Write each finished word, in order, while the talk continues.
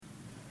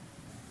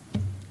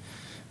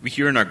We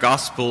hear in our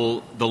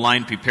gospel the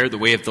line, "Prepare the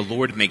way of the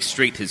Lord, make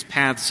straight his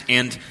paths,"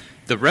 and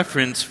the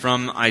reference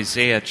from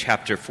Isaiah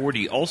chapter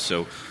 40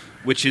 also,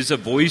 which is a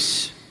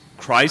voice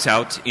cries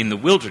out in the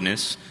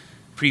wilderness,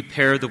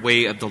 "Prepare the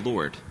way of the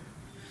Lord."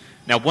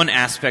 Now, one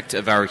aspect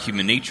of our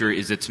human nature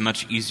is it's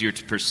much easier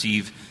to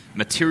perceive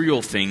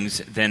material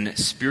things than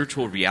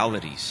spiritual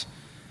realities.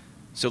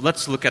 So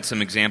let's look at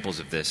some examples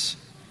of this.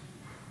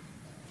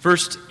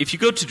 First, if you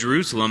go to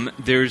Jerusalem,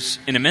 there's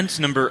an immense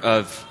number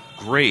of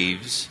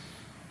graves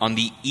on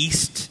the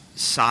east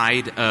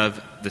side of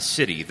the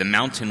city, the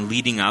mountain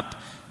leading up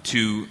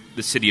to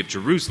the city of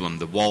Jerusalem,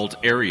 the walled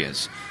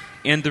areas.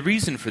 And the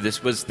reason for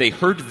this was they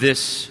heard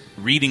this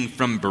reading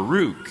from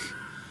Baruch,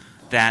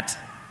 that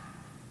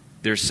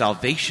their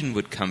salvation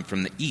would come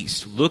from the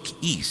east. Look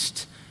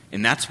east,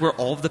 and that's where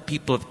all the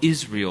people of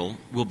Israel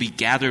will be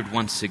gathered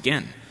once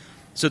again.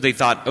 So they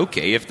thought,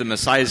 okay, if the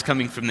Messiah is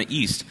coming from the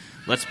east,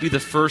 let's be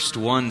the first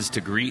ones to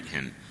greet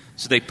him.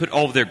 So they put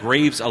all of their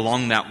graves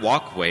along that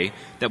walkway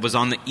that was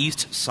on the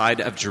east side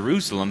of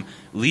Jerusalem,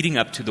 leading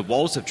up to the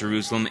walls of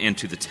Jerusalem and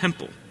to the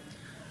temple.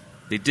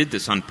 They did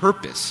this on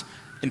purpose.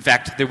 In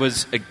fact, there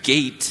was a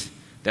gate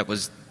that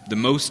was the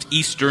most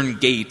eastern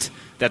gate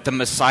that the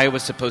Messiah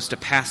was supposed to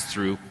pass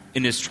through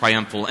in his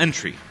triumphal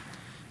entry.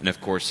 And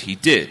of course he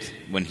did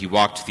when he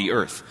walked the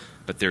earth.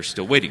 But they're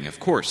still waiting, of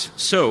course.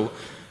 So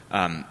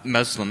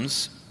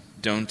Muslims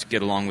don't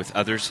get along with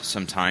others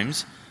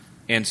sometimes.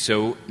 And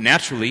so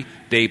naturally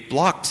they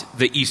blocked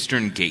the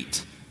eastern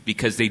gate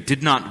because they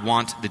did not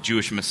want the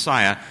Jewish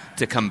Messiah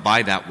to come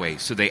by that way.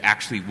 So they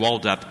actually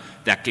walled up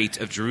that gate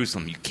of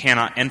Jerusalem. You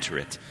cannot enter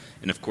it.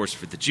 And of course,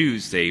 for the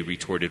Jews, they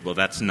retorted, well,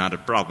 that's not a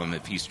problem.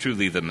 If he's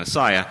truly the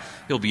Messiah,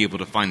 he'll be able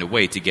to find a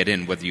way to get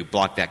in, whether you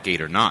block that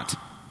gate or not.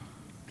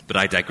 But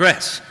I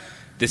digress.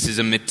 This is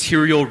a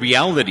material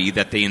reality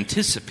that they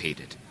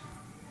anticipated,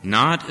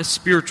 not a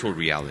spiritual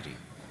reality.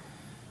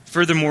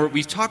 Furthermore,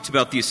 we've talked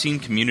about the Essene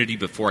community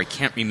before. I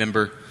can't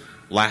remember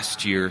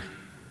last year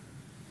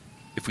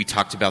if we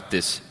talked about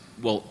this.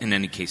 Well, in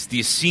any case, the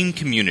Essene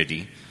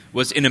community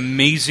was an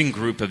amazing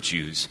group of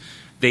Jews.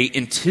 They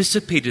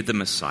anticipated the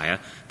Messiah.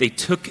 They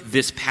took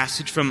this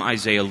passage from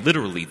Isaiah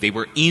literally. They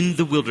were in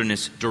the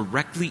wilderness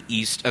directly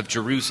east of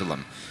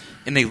Jerusalem.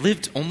 And they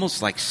lived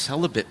almost like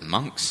celibate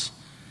monks.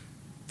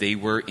 They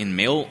were in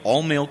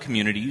all-male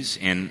communities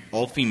and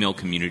all-female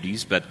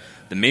communities, but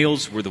the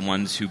males were the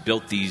ones who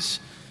built these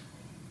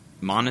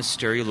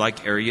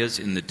monastery-like areas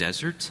in the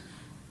desert.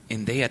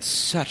 And they had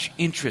such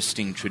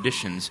interesting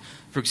traditions.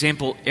 For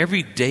example,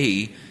 every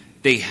day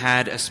they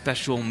had a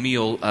special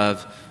meal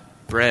of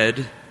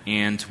bread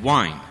and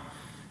wine.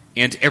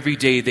 And every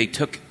day they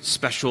took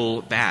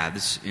special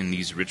baths in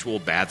these ritual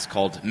baths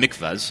called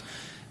mikvahs.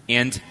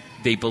 And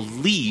they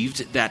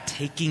believed that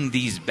taking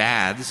these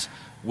baths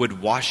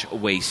would wash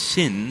away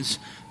sins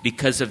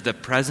because of the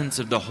presence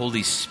of the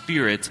Holy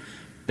Spirit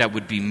that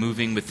would be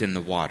moving within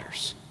the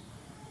waters.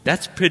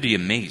 That's pretty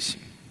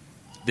amazing.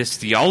 This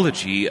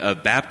theology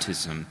of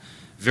baptism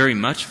very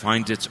much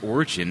finds its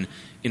origin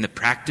in the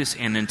practice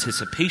and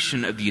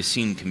anticipation of the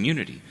Essene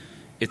community.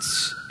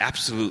 It's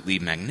absolutely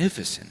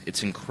magnificent.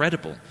 It's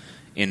incredible.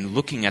 In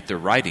looking at their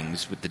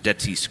writings with the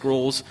Dead Sea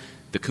Scrolls,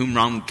 the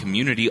Qumran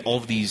community, all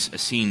of these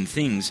Essene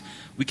things,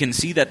 we can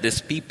see that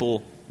this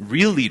people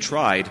really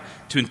tried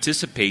to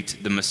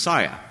anticipate the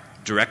Messiah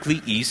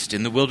directly east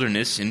in the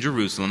wilderness in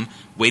Jerusalem,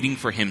 waiting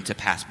for him to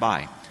pass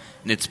by.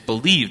 And it's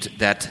believed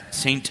that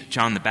St.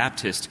 John the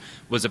Baptist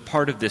was a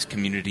part of this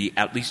community,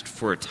 at least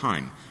for a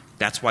time.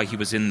 That's why he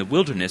was in the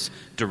wilderness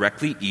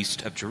directly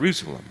east of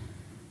Jerusalem.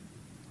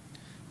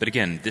 But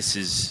again, this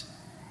is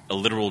a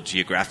literal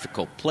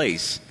geographical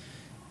place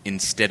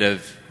instead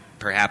of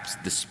perhaps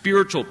the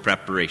spiritual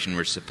preparation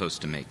we're supposed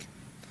to make.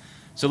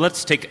 So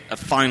let's take a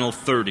final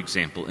third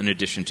example. In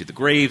addition to the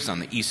graves on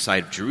the east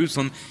side of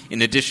Jerusalem,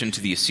 in addition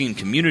to the Essene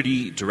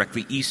community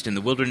directly east in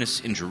the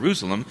wilderness in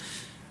Jerusalem,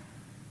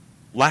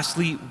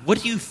 lastly,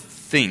 what do you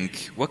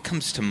think, what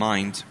comes to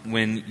mind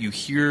when you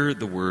hear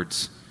the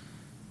words,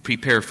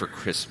 prepare for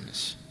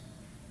Christmas?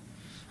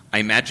 I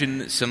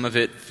imagine some of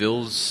it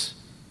fills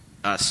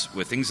us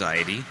with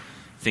anxiety,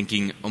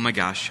 thinking, oh my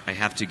gosh, I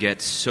have to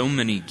get so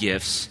many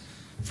gifts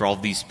for all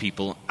these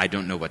people. I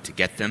don't know what to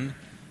get them.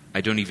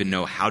 I don't even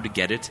know how to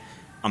get it.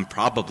 I'm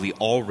probably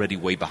already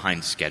way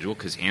behind schedule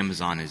because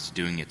Amazon is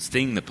doing its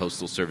thing, the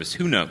Postal Service,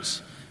 who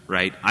knows,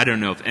 right? I don't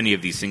know if any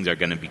of these things are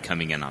going to be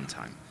coming in on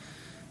time.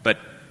 But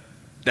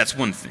that's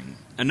one thing.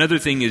 Another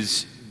thing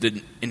is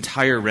the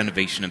entire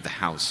renovation of the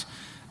house.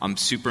 I'm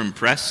super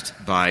impressed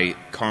by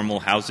Carmel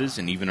Houses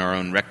and even our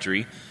own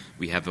rectory.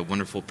 We have a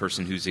wonderful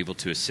person who's able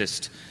to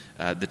assist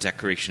the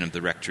decoration of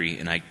the rectory,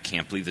 and I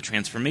can't believe the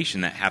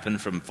transformation that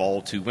happened from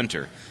fall to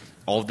winter.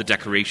 All of the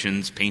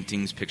decorations,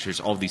 paintings, pictures,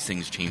 all of these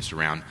things changed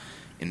around.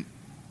 And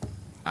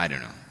I don't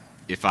know.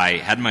 If I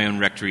had my own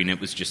rectory and it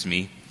was just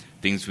me,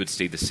 things would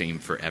stay the same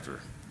forever.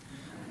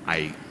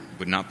 I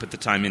would not put the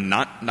time in.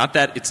 Not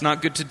that it's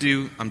not good to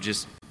do. I'm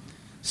just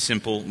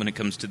simple when it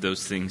comes to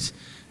those things.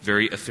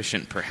 Very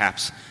efficient,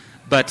 perhaps.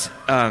 But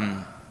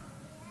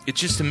it's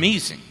just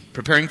amazing.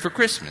 Preparing for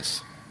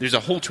Christmas. there's a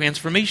whole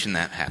transformation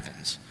that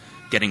happens.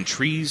 Getting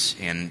trees,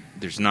 and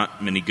there's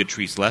not many good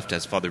trees left,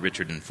 as Father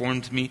Richard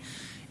informed me.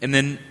 And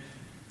then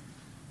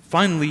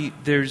finally,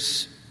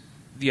 there's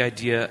the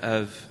idea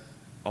of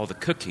all the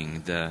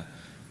cooking, the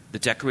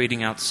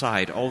decorating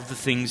outside, all of the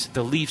things.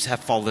 The leaves have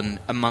fallen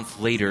a month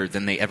later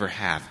than they ever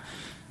have.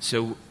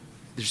 So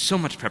there's so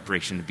much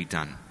preparation to be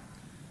done.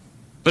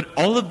 But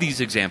all of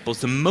these examples,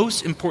 the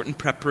most important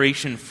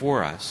preparation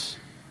for us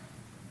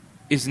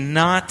is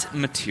not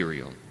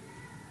material.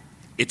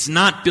 It's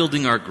not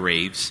building our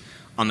graves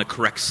on the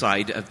correct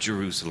side of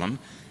Jerusalem.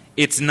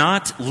 It's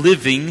not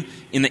living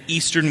in the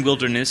eastern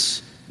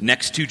wilderness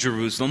next to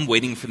Jerusalem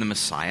waiting for the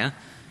Messiah.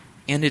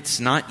 And it's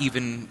not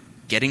even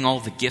getting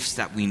all the gifts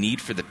that we need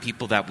for the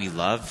people that we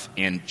love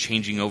and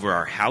changing over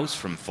our house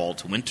from fall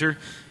to winter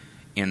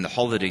and the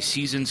holiday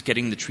seasons,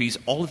 getting the trees.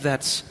 All of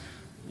that's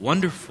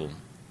wonderful.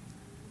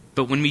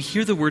 But when we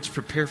hear the words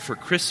prepare for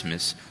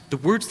Christmas, the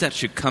words that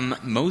should come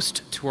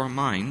most to our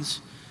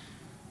minds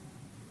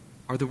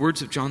are the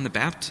words of John the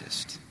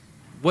Baptist.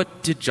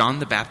 What did John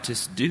the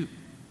Baptist do?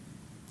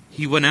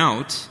 He went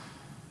out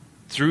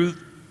through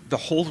the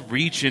whole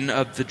region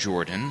of the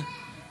Jordan,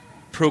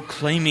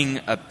 proclaiming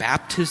a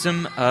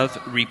baptism of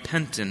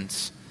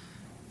repentance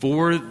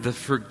for the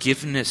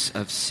forgiveness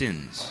of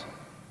sins.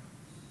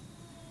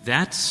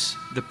 That's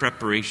the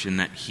preparation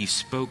that he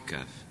spoke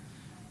of.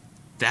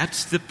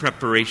 That's the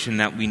preparation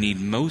that we need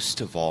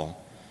most of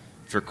all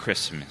for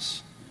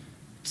Christmas.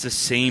 It's the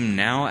same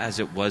now as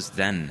it was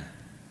then.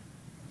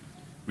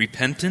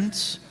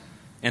 Repentance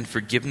and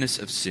forgiveness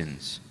of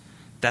sins.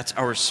 That's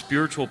our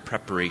spiritual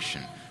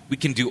preparation. We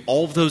can do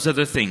all of those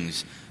other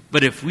things,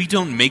 but if we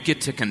don't make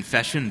it to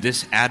confession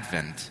this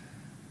Advent,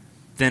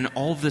 then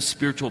all of the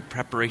spiritual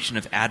preparation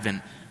of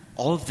Advent,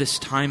 all of this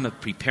time of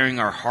preparing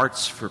our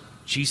hearts for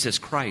Jesus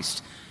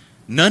Christ,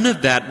 none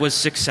of that was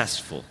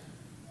successful.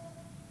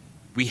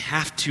 We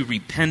have to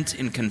repent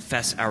and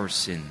confess our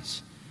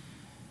sins.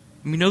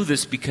 And we know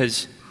this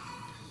because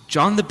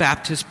John the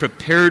Baptist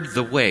prepared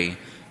the way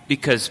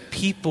because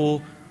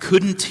people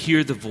couldn't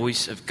hear the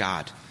voice of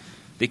God.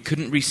 They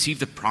couldn't receive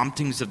the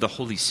promptings of the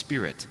Holy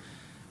Spirit.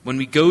 When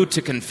we go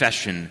to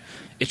confession,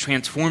 it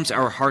transforms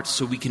our hearts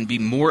so we can be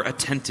more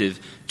attentive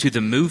to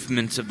the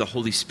movements of the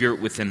Holy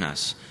Spirit within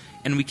us,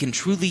 and we can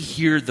truly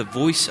hear the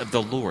voice of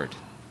the Lord.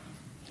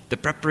 The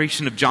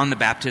preparation of John the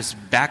Baptist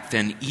back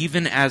then,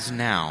 even as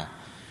now,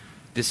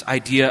 this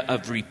idea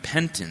of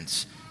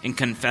repentance and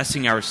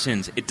confessing our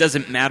sins. It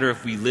doesn't matter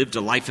if we lived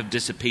a life of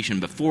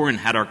dissipation before and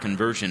had our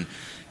conversion.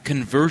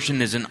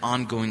 Conversion is an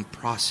ongoing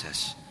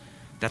process.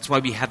 That's why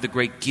we have the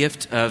great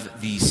gift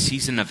of the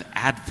season of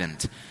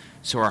Advent,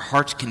 so our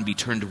hearts can be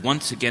turned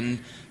once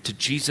again to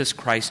Jesus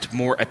Christ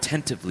more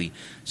attentively,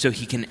 so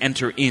he can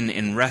enter in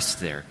and rest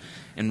there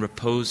and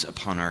repose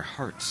upon our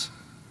hearts.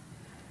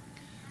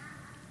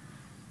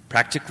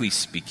 Practically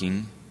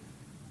speaking,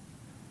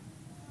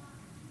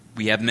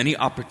 we have many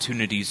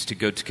opportunities to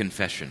go to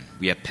confession.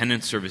 We have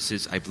penance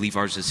services. I believe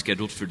ours is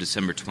scheduled for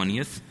December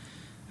 20th.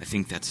 I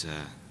think that's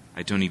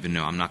I don't even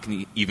know. I'm not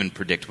going to even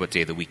predict what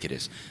day of the week it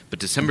is. But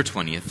December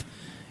 20th.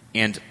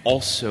 And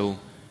also,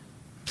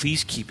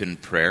 please keep in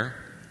prayer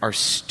our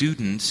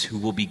students who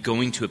will be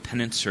going to a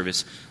penance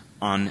service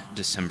on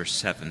December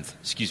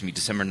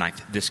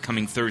 9th, this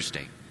coming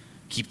Thursday.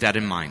 Keep that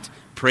in mind.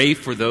 Pray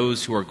for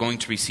those who are going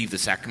to receive the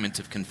sacrament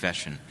of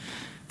confession,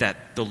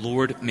 that the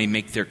Lord may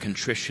make their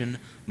contrition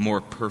more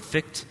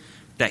perfect,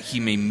 that he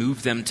may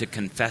move them to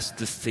confess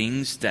the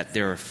things that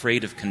they're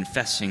afraid of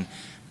confessing,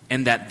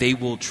 and that they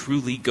will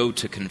truly go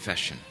to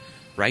confession,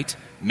 right?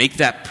 Make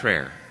that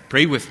prayer.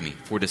 Pray with me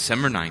for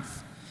December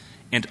 9th.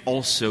 And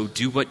also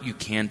do what you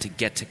can to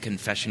get to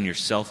confession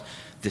yourself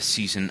this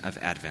season of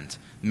Advent.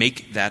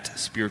 Make that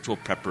spiritual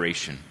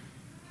preparation.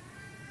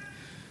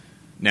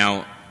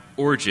 Now,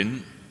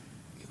 Origen,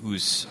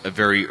 who's a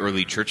very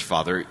early church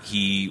father,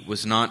 he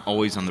was not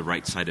always on the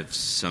right side of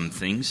some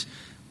things,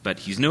 but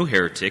he's no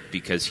heretic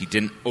because he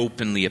didn't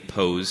openly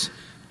oppose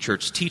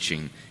church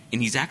teaching,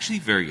 and he's actually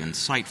very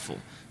insightful.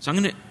 So I'm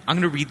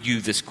going to read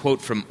you this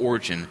quote from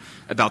Origen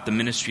about the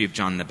ministry of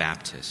John the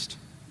Baptist.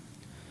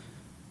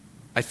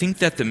 I think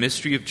that the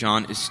mystery of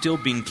John is still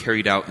being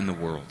carried out in the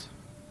world.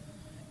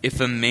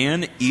 If a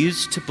man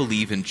is to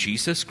believe in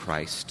Jesus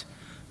Christ,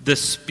 the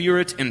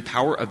spirit and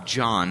power of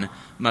John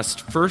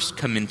must first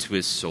come into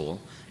his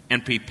soul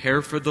and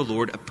prepare for the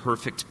Lord a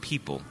perfect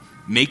people,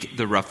 make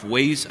the rough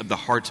ways of the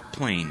heart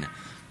plain,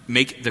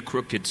 make the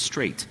crooked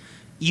straight.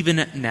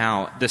 Even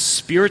now, the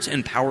spirit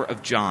and power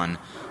of John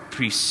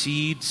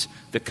precedes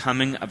the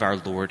coming of our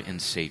Lord and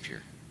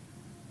Savior.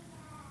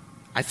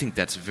 I think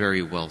that's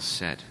very well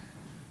said.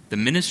 The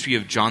ministry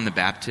of John the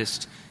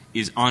Baptist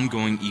is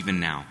ongoing even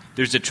now.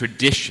 There's a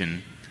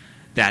tradition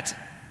that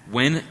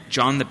when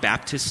John the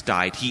Baptist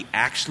died, he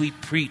actually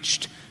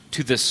preached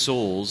to the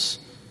souls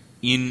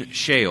in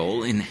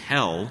Sheol, in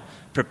hell,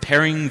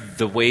 preparing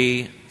the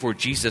way for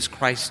Jesus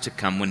Christ to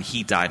come when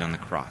he died on the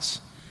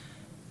cross.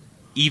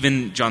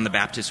 Even John the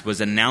Baptist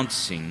was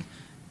announcing,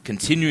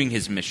 continuing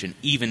his mission,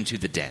 even to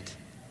the dead.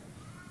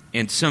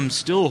 And some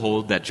still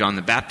hold that John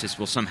the Baptist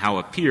will somehow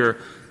appear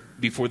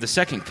before the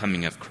second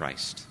coming of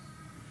Christ.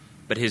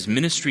 But his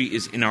ministry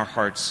is in our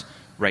hearts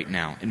right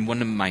now. And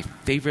one of my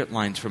favorite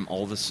lines from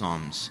all the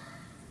Psalms,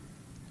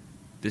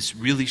 this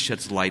really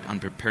sheds light on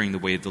preparing the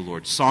way of the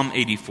Lord. Psalm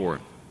 84.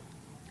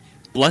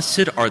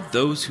 Blessed are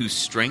those whose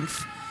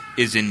strength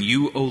is in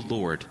you, O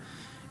Lord,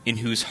 in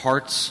whose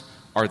hearts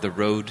are the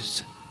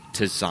roads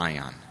to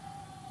Zion.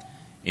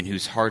 In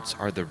whose hearts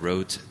are the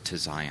roads to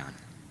Zion.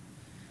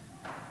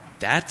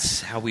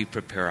 That's how we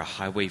prepare a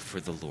highway for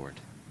the Lord.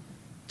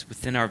 It's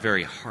within our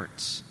very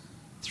hearts,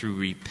 through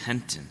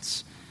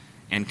repentance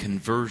and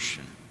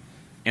conversion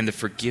and the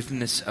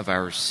forgiveness of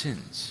our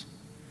sins.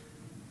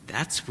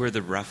 That's where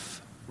the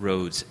rough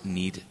roads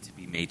need to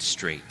be made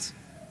straight.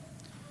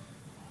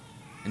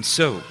 And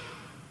so,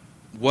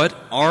 what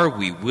are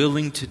we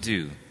willing to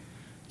do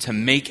to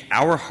make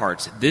our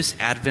hearts this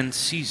Advent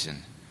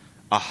season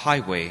a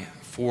highway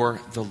for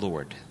the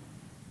Lord?